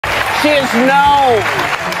She is known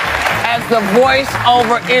as the voice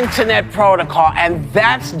over internet protocol, and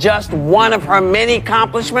that's just one of her many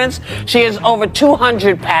accomplishments. She has over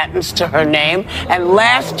 200 patents to her name, and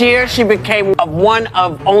last year she became one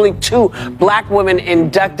of only 2 black women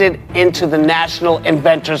inducted into the National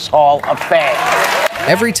Inventors Hall of Fame.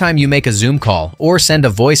 Every time you make a Zoom call or send a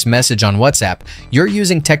voice message on WhatsApp, you're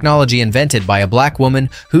using technology invented by a black woman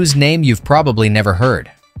whose name you've probably never heard.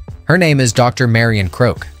 Her name is Dr. Marian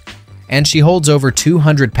Croak, and she holds over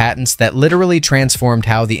 200 patents that literally transformed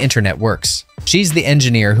how the internet works. She's the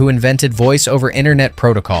engineer who invented Voice over Internet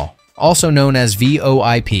Protocol, also known as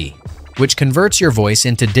VoIP, which converts your voice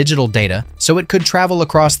into digital data so it could travel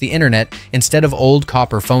across the internet instead of old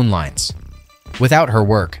copper phone lines. Without her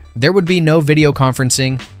work, there would be no video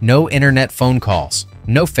conferencing, no internet phone calls,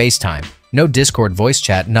 no FaceTime, no Discord voice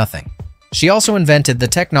chat, nothing. She also invented the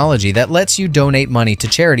technology that lets you donate money to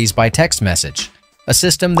charities by text message, a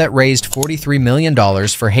system that raised $43 million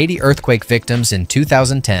for Haiti earthquake victims in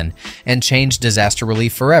 2010 and changed disaster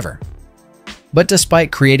relief forever. But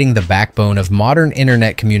despite creating the backbone of modern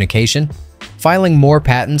internet communication, filing more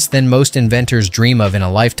patents than most inventors dream of in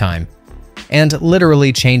a lifetime, and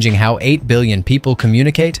literally changing how 8 billion people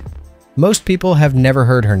communicate, most people have never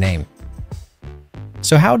heard her name.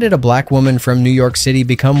 So how did a black woman from New York City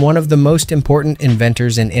become one of the most important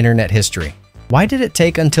inventors in internet history? Why did it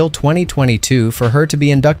take until 2022 for her to be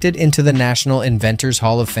inducted into the National Inventors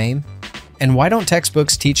Hall of Fame? And why don't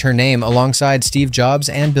textbooks teach her name alongside Steve Jobs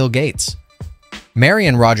and Bill Gates?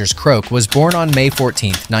 Marian Rogers Croak was born on May 14,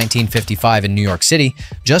 1955 in New York City,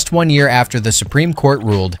 just 1 year after the Supreme Court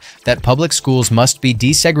ruled that public schools must be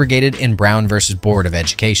desegregated in Brown v. Board of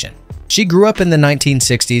Education. She grew up in the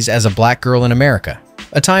 1960s as a black girl in America,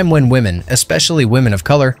 a time when women, especially women of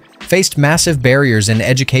color, faced massive barriers in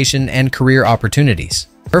education and career opportunities.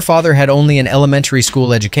 Her father had only an elementary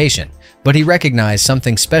school education, but he recognized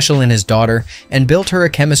something special in his daughter and built her a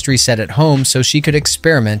chemistry set at home so she could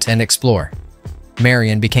experiment and explore.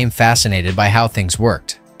 Marian became fascinated by how things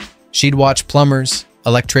worked. She'd watch plumbers,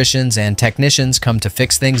 electricians, and technicians come to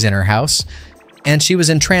fix things in her house, and she was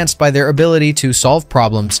entranced by their ability to solve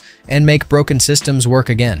problems and make broken systems work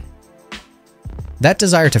again. That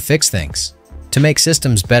desire to fix things, to make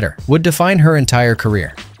systems better, would define her entire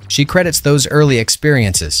career. She credits those early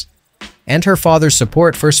experiences and her father's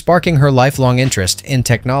support for sparking her lifelong interest in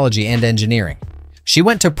technology and engineering. She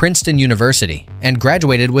went to Princeton University and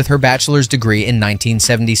graduated with her bachelor's degree in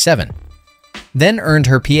 1977, then earned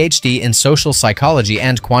her PhD in social psychology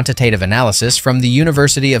and quantitative analysis from the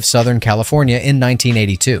University of Southern California in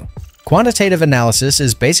 1982. Quantitative analysis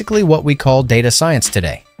is basically what we call data science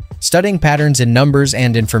today, studying patterns in numbers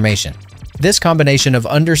and information. This combination of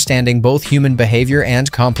understanding both human behavior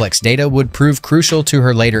and complex data would prove crucial to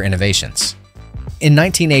her later innovations. In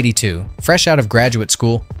 1982, fresh out of graduate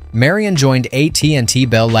school, Marian joined AT&T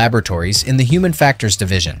Bell Laboratories in the Human Factors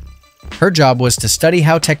Division. Her job was to study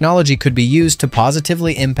how technology could be used to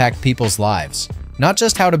positively impact people's lives. Not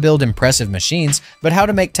just how to build impressive machines, but how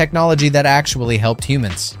to make technology that actually helped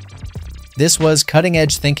humans. This was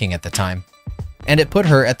cutting-edge thinking at the time, and it put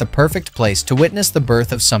her at the perfect place to witness the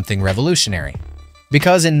birth of something revolutionary.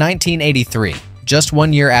 Because in 1983, just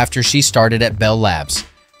 1 year after she started at Bell Labs,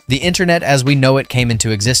 the internet as we know it came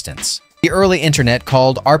into existence. The early internet,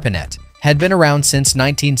 called ARPANET, had been around since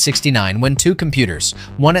 1969 when 2 computers,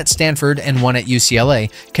 one at Stanford and one at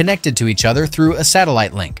UCLA, connected to each other through a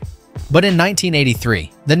satellite link. But in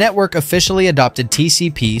 1983, the network officially adopted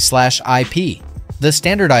TCP/IP, the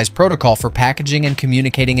standardized protocol for packaging and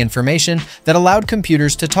communicating information that allowed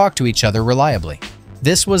computers to talk to each other reliably.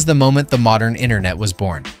 This was the moment the modern internet was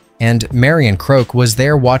born, and Marian Croak was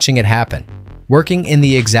there watching it happen, working in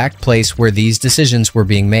the exact place where these decisions were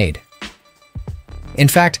being made. In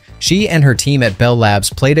fact, she and her team at Bell Labs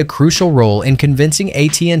played a crucial role in convincing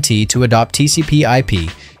AT&T to adopt TCP/IP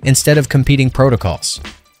instead of competing protocols.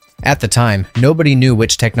 At the time, nobody knew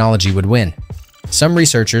which technology would win. Some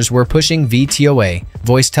researchers were pushing VTOA,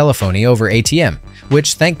 voice telephony, over ATM,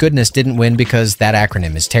 which thank goodness didn't win because that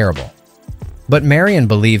acronym is terrible. But Marian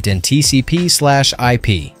believed in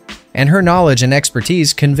TCP/IP, and her knowledge and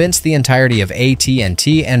expertise convinced the entirety of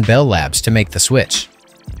AT&T and Bell Labs to make the switch.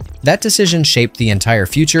 That decision shaped the entire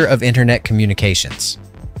future of internet communications.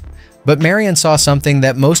 But Marian saw something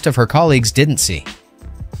that most of her colleagues didn't see.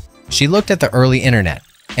 She looked at the early internet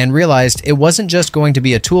and realized it wasn't just going to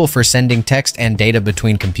be a tool for sending text and data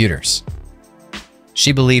between computers.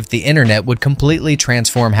 She believed the internet would completely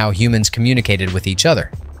transform how humans communicated with each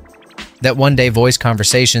other. That one day voice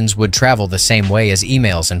conversations would travel the same way as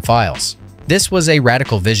emails and files. This was a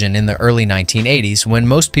radical vision in the early 1980s when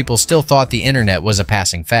most people still thought the internet was a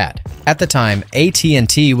passing fad. At the time,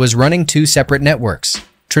 AT&T was running two separate networks,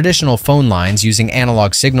 traditional phone lines using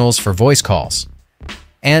analog signals for voice calls,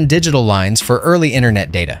 and digital lines for early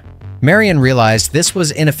internet data. Marian realized this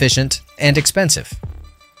was inefficient and expensive.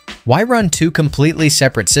 Why run two completely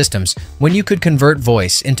separate systems when you could convert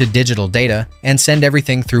voice into digital data and send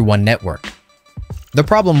everything through one network? The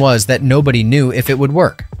problem was that nobody knew if it would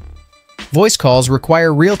work. Voice calls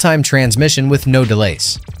require real-time transmission with no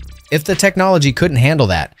delays. If the technology couldn't handle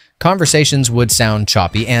that, conversations would sound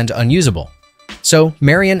choppy and unusable. So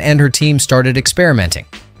Marian and her team started experimenting.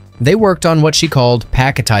 They worked on what she called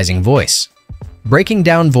packetizing voice, breaking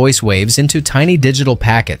down voice waves into tiny digital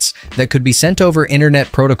packets that could be sent over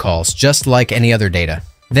internet protocols just like any other data,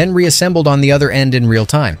 then reassembled on the other end in real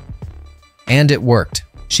time. And it worked.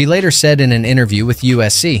 She later said in an interview with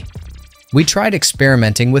USC, "We tried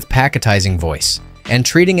experimenting with packetizing voice and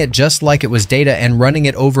treating it just like it was data and running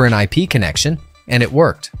it over an IP connection, and it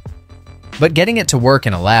worked." But getting it to work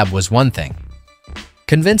in a lab was one thing.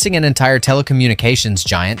 Convincing an entire telecommunications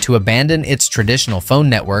giant to abandon its traditional phone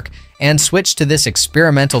network and switch to this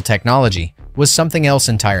experimental technology was something else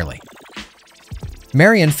entirely.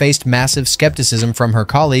 Marian faced massive skepticism from her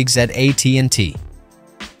colleagues at AT&T.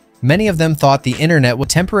 Many of them thought the internet was a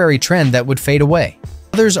temporary trend that would fade away.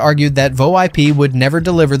 Others argued that VoIP would never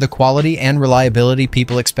deliver the quality and reliability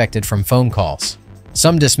people expected from phone calls.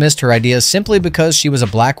 Some dismissed her ideas simply because she was a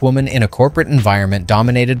black woman in a corporate environment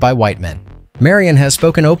dominated by white men. Marian has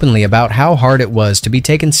spoken openly about how hard it was to be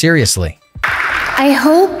taken seriously. I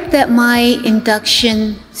hope that my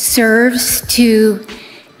induction serves to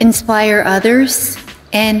inspire others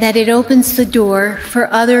and that it opens the door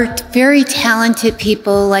for other very talented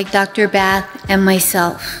people like Dr. Bath and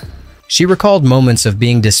myself. She recalled moments of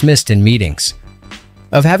being dismissed in meetings,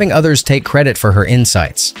 of having others take credit for her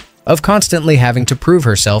insights, of constantly having to prove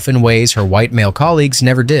herself in ways her white male colleagues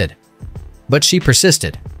never did. But she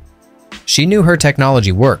persisted. She knew her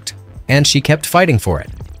technology worked, and she kept fighting for it.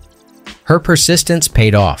 Her persistence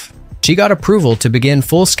paid off. She got approval to begin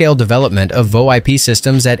full-scale development of VoIP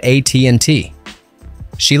systems at AT&T.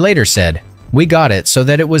 She later said, "We got it so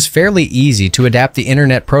that it was fairly easy to adapt the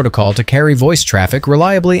internet protocol to carry voice traffic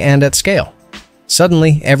reliably and at scale."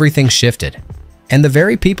 Suddenly, everything shifted, and the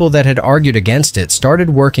very people that had argued against it started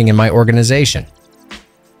working in my organization.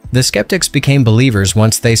 The skeptics became believers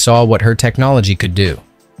once they saw what her technology could do.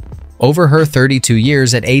 Over her 32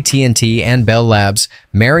 years at AT&T and Bell Labs,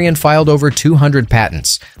 Marian filed over 200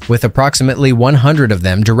 patents, with approximately 100 of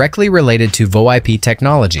them directly related to VoIP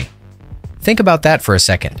technology. Think about that for a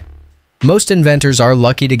second. Most inventors are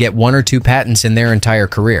lucky to get 1 or 2 patents in their entire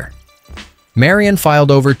career. Marian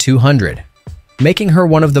filed over 200, making her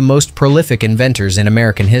one of the most prolific inventors in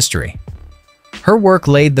American history. Her work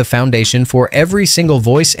laid the foundation for every single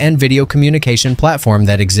voice and video communication platform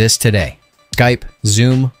that exists today. Skype,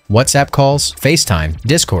 Zoom, WhatsApp calls, FaceTime,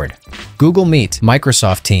 Discord, Google Meet,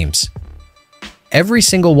 Microsoft Teams. Every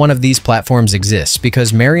single one of these platforms exists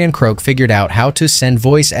because Marian Croak figured out how to send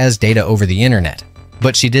voice as data over the internet.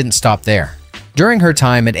 But she didn't stop there. During her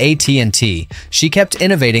time at AT&T, she kept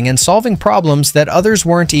innovating and solving problems that others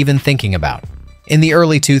weren't even thinking about. In the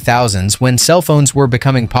early 2000s, when cell phones were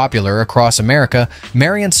becoming popular across America,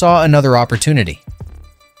 Marian saw another opportunity.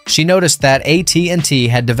 She noticed that AT&T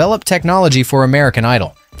had developed technology for American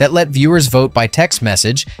Idol that let viewers vote by text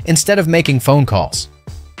message instead of making phone calls.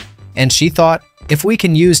 And she thought, if we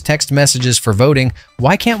can use text messages for voting,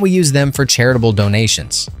 why can't we use them for charitable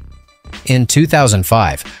donations? In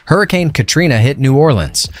 2005, Hurricane Katrina hit New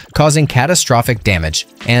Orleans, causing catastrophic damage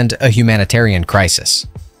and a humanitarian crisis.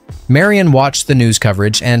 Marian watched the news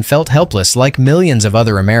coverage and felt helpless like millions of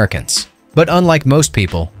other Americans. But unlike most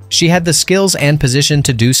people, she had the skills and position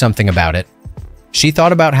to do something about it. She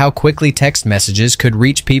thought about how quickly text messages could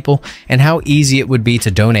reach people and how easy it would be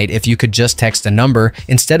to donate if you could just text a number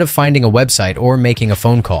instead of finding a website or making a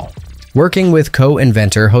phone call. Working with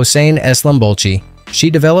co-inventor Hossein Eslambolchi, she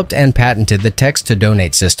developed and patented the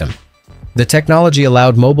text-to-donate system. The technology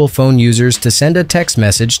allowed mobile phone users to send a text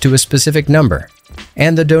message to a specific number,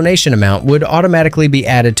 and the donation amount would automatically be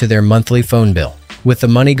added to their monthly phone bill, with the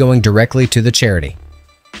money going directly to the charity.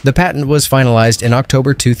 The patent was finalized in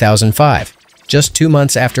October 2005, just 2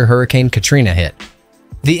 months after Hurricane Katrina hit.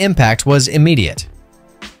 The impact was immediate.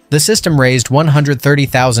 The system raised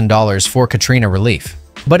 $130,000 for Katrina relief,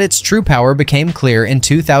 but its true power became clear in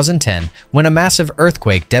 2010 when a massive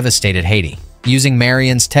earthquake devastated Haiti. Using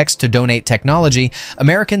Marian's text-to-donate technology,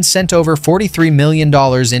 Americans sent over $43 million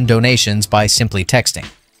in donations by simply texting.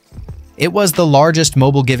 It was the largest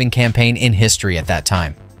mobile giving campaign in history at that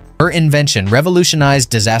time. Her invention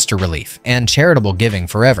revolutionized disaster relief and charitable giving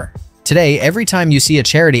forever. Today, every time you see a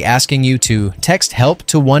charity asking you to text HELP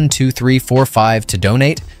to 12345 to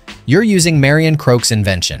donate, you're using Marian Croak's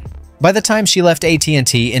invention. By the time she left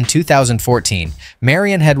AT&T in 2014,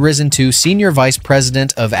 Marian had risen to Senior Vice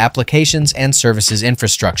President of Applications and Services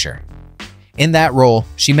Infrastructure. In that role,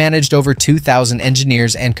 she managed over 2,000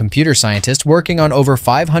 engineers and computer scientists working on over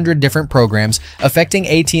 500 different programs affecting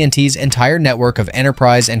AT&T's entire network of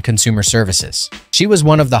enterprise and consumer services. She was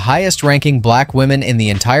one of the highest-ranking Black women in the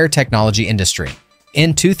entire technology industry.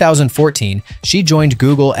 In 2014, she joined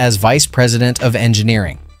Google as Vice President of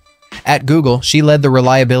Engineering. At Google, she led the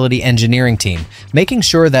reliability engineering team, making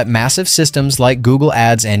sure that massive systems like Google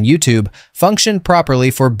Ads and YouTube functioned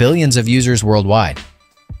properly for billions of users worldwide.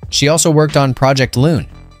 She also worked on Project Loon,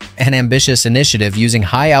 an ambitious initiative using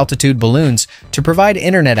high-altitude balloons to provide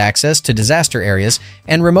internet access to disaster areas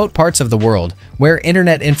and remote parts of the world where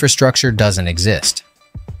internet infrastructure doesn't exist.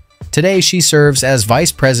 Today, she serves as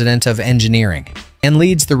Vice President of Engineering and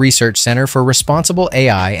leads the Research Center for Responsible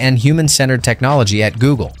AI and Human-Centered Technology at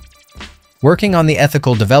Google, working on the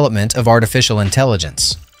ethical development of artificial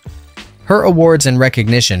intelligence. Her awards and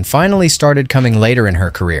recognition finally started coming later in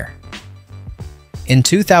her career. In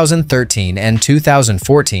 2013 and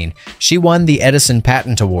 2014, she won the Edison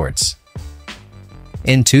Patent Awards.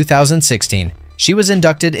 In 2016, she was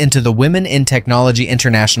inducted into the Women in Technology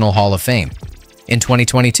International Hall of Fame. In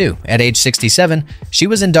 2022, at age 67, she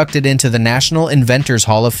was inducted into the National Inventors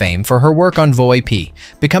Hall of Fame for her work on VoIP,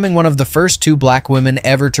 becoming one of the first 2 Black women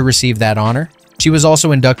ever to receive that honor. She was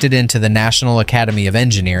also inducted into the National Academy of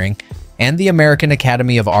Engineering and the American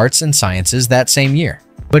Academy of Arts and Sciences that same year.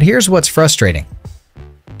 But here's what's frustrating.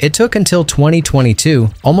 It took until 2022,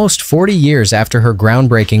 almost 40 years after her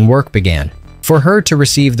groundbreaking work began, for her to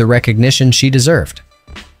receive the recognition she deserved.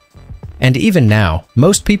 And even now,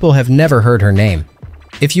 most people have never heard her name.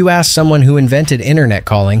 If you ask someone who invented internet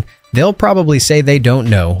calling, they'll probably say they don't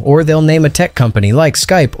know, or they'll name a tech company like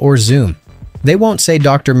Skype or Zoom. They won't say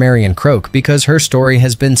Dr. Marian Croak because her story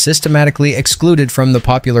has been systematically excluded from the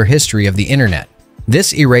popular history of the internet.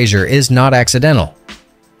 This erasure is not accidental.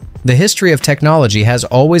 The history of technology has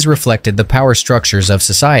always reflected the power structures of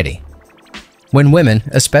society. When women,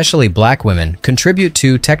 especially Black women, contribute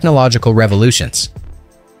to technological revolutions,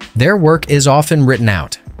 their work is often written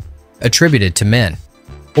out, attributed to men,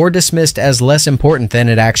 or dismissed as less important than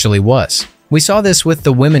it actually was. We saw this with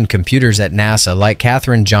the women computers at NASA like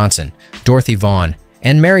Katherine Johnson, Dorothy Vaughan,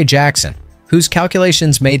 and Mary Jackson, whose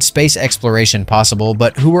calculations made space exploration possible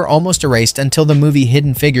but who were almost erased until the movie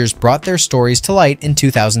Hidden Figures brought their stories to light in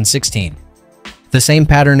 2016. The same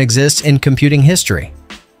pattern exists in computing history.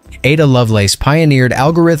 Ada Lovelace pioneered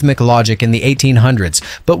algorithmic logic in the 1800s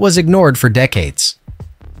but was ignored for decades.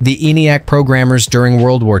 The ENIAC programmers during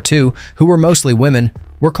World War II, who were mostly women,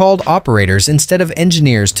 were called operators instead of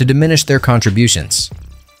engineers to diminish their contributions.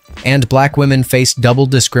 And Black women faced double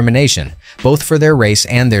discrimination, both for their race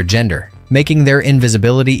and their gender, making their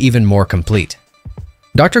invisibility even more complete.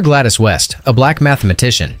 Dr. Gladys West, a Black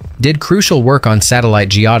mathematician, did crucial work on satellite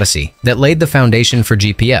geodesy that laid the foundation for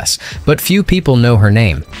GPS, but few people know her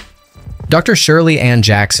name. Dr. Shirley Ann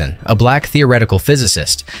Jackson, a Black theoretical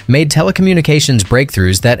physicist, made telecommunications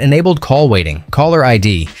breakthroughs that enabled call waiting, caller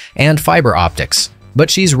ID, and fiber optics, but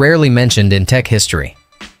she's rarely mentioned in tech history.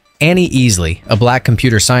 Annie Easley, a Black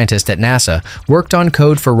computer scientist at NASA, worked on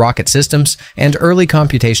code for rocket systems and early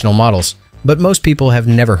computational models, but most people have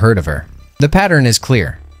never heard of her. The pattern is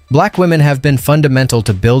clear. Black women have been fundamental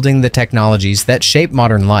to building the technologies that shape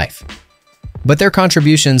modern life, but their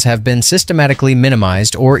contributions have been systematically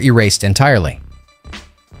minimized or erased entirely.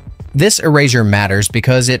 This erasure matters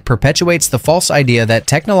because it perpetuates the false idea that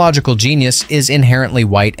technological genius is inherently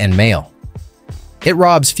white and male. It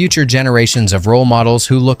robs future generations of role models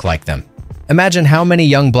who look like them. Imagine how many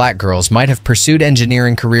young Black girls might have pursued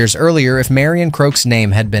engineering careers earlier if Marian Croak's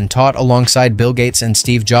name had been taught alongside Bill Gates and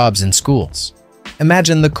Steve Jobs in schools.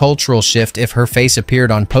 Imagine the cultural shift if her face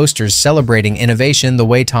appeared on posters celebrating innovation the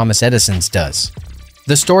way Thomas Edison's does.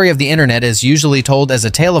 The story of the internet is usually told as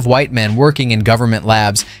a tale of white men working in government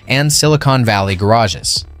labs and Silicon Valley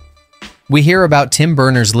garages. We hear about Tim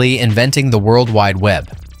Berners-Lee inventing the World Wide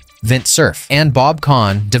Web, Vint Cerf, and Bob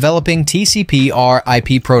Kahn developing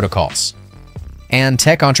TCP/IP protocols, and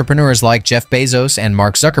tech entrepreneurs like Jeff Bezos and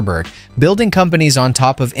Mark Zuckerberg building companies on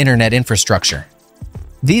top of internet infrastructure.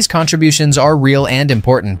 These contributions are real and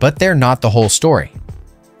important, but they're not the whole story.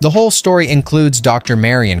 The whole story includes Dr.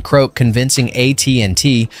 Marian Croak convincing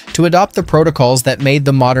AT&T to adopt the protocols that made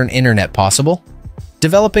the modern internet possible,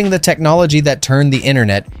 developing the technology that turned the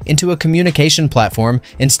internet into a communication platform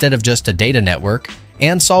instead of just a data network,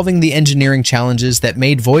 and solving the engineering challenges that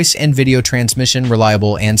made voice and video transmission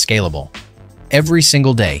reliable and scalable. Every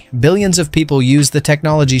single day, billions of people use the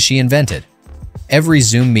technology she invented. Every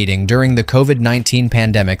Zoom meeting during the COVID-19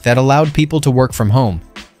 pandemic that allowed people to work from home.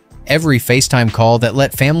 Every FaceTime call that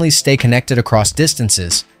let families stay connected across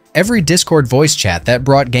distances. Every Discord voice chat that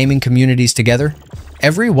brought gaming communities together.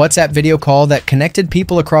 Every WhatsApp video call that connected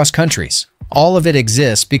people across countries. All of it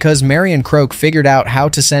exists because Marian Croak figured out how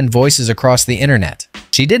to send voices across the internet.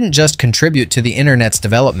 She didn't just contribute to the internet's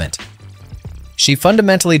development. She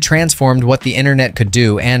fundamentally transformed what the internet could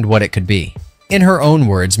do and what it could be. In her own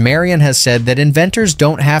words, Marian has said that inventors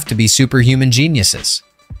don't have to be superhuman geniuses.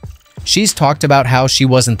 She's talked about how she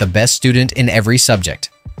wasn't the best student in every subject,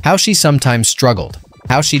 how she sometimes struggled,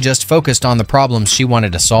 how she just focused on the problems she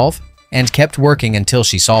wanted to solve, and kept working until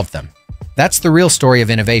she solved them. That's the real story of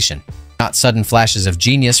innovation. Not sudden flashes of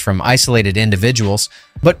genius from isolated individuals,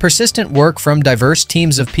 but persistent work from diverse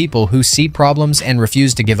teams of people who see problems and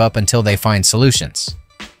refuse to give up until they find solutions.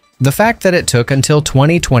 The fact that it took until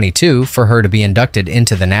 2022 for her to be inducted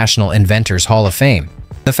into the National Inventors Hall of Fame,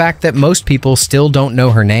 the fact that most people still don't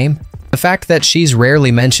know her name, the fact that she's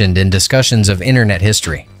rarely mentioned in discussions of internet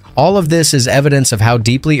history, all of this is evidence of how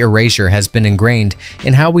deeply erasure has been ingrained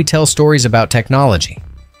in how we tell stories about technology.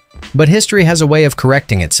 But history has a way of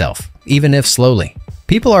correcting itself, even if slowly.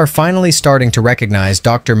 People are finally starting to recognize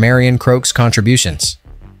Dr. Marian Croak's contributions.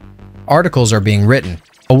 Articles are being written,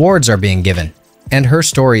 awards are being given, and her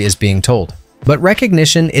story is being told. But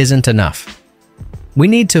recognition isn't enough. We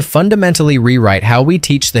need to fundamentally rewrite how we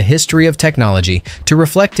teach the history of technology to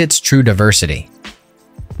reflect its true diversity.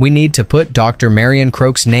 We need to put Dr. Marian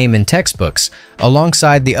Croak's name in textbooks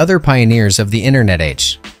alongside the other pioneers of the internet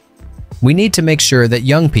age. We need to make sure that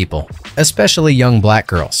young people, especially young black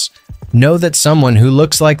girls, know that someone who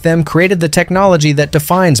looks like them created the technology that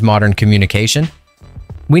defines modern communication.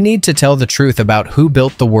 We need to tell the truth about who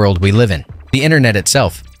built the world we live in, the internet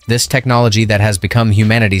itself, this technology that has become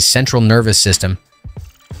humanity's central nervous system,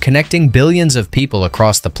 connecting billions of people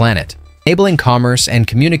across the planet, enabling commerce and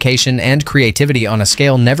communication and creativity on a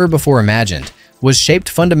scale never before imagined, was shaped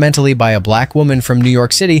fundamentally by a black woman from New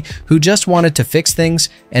York City who just wanted to fix things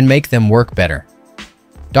and make them work better.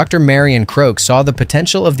 Dr. Marian Croak saw the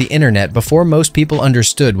potential of the internet before most people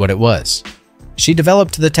understood what it was. She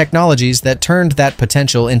developed the technologies that turned that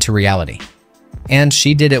potential into reality. And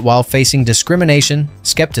she did it while facing discrimination,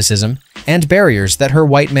 skepticism, and barriers that her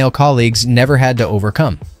white male colleagues never had to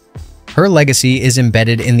overcome. Her legacy is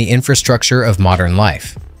embedded in the infrastructure of modern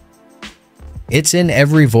life. It's in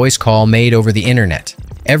every voice call made over the internet,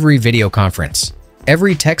 every video conference,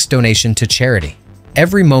 every text donation to charity,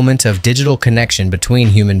 every moment of digital connection between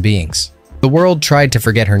human beings. The world tried to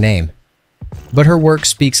forget her name, but her work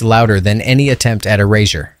speaks louder than any attempt at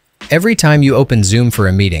erasure. Every time you open Zoom for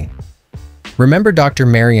a meeting, remember Dr.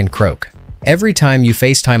 Marian Croak. Every time you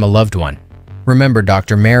FaceTime a loved one, remember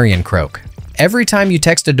Dr. Marian Croak. Every time you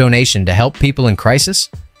text a donation to help people in crisis,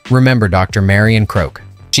 remember Dr. Marian Croak.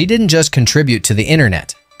 She didn't just contribute to the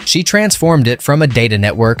internet. She transformed it from a data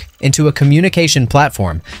network into a communication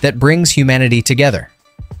platform that brings humanity together.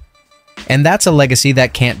 And that's a legacy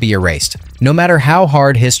that can't be erased, no matter how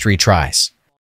hard history tries.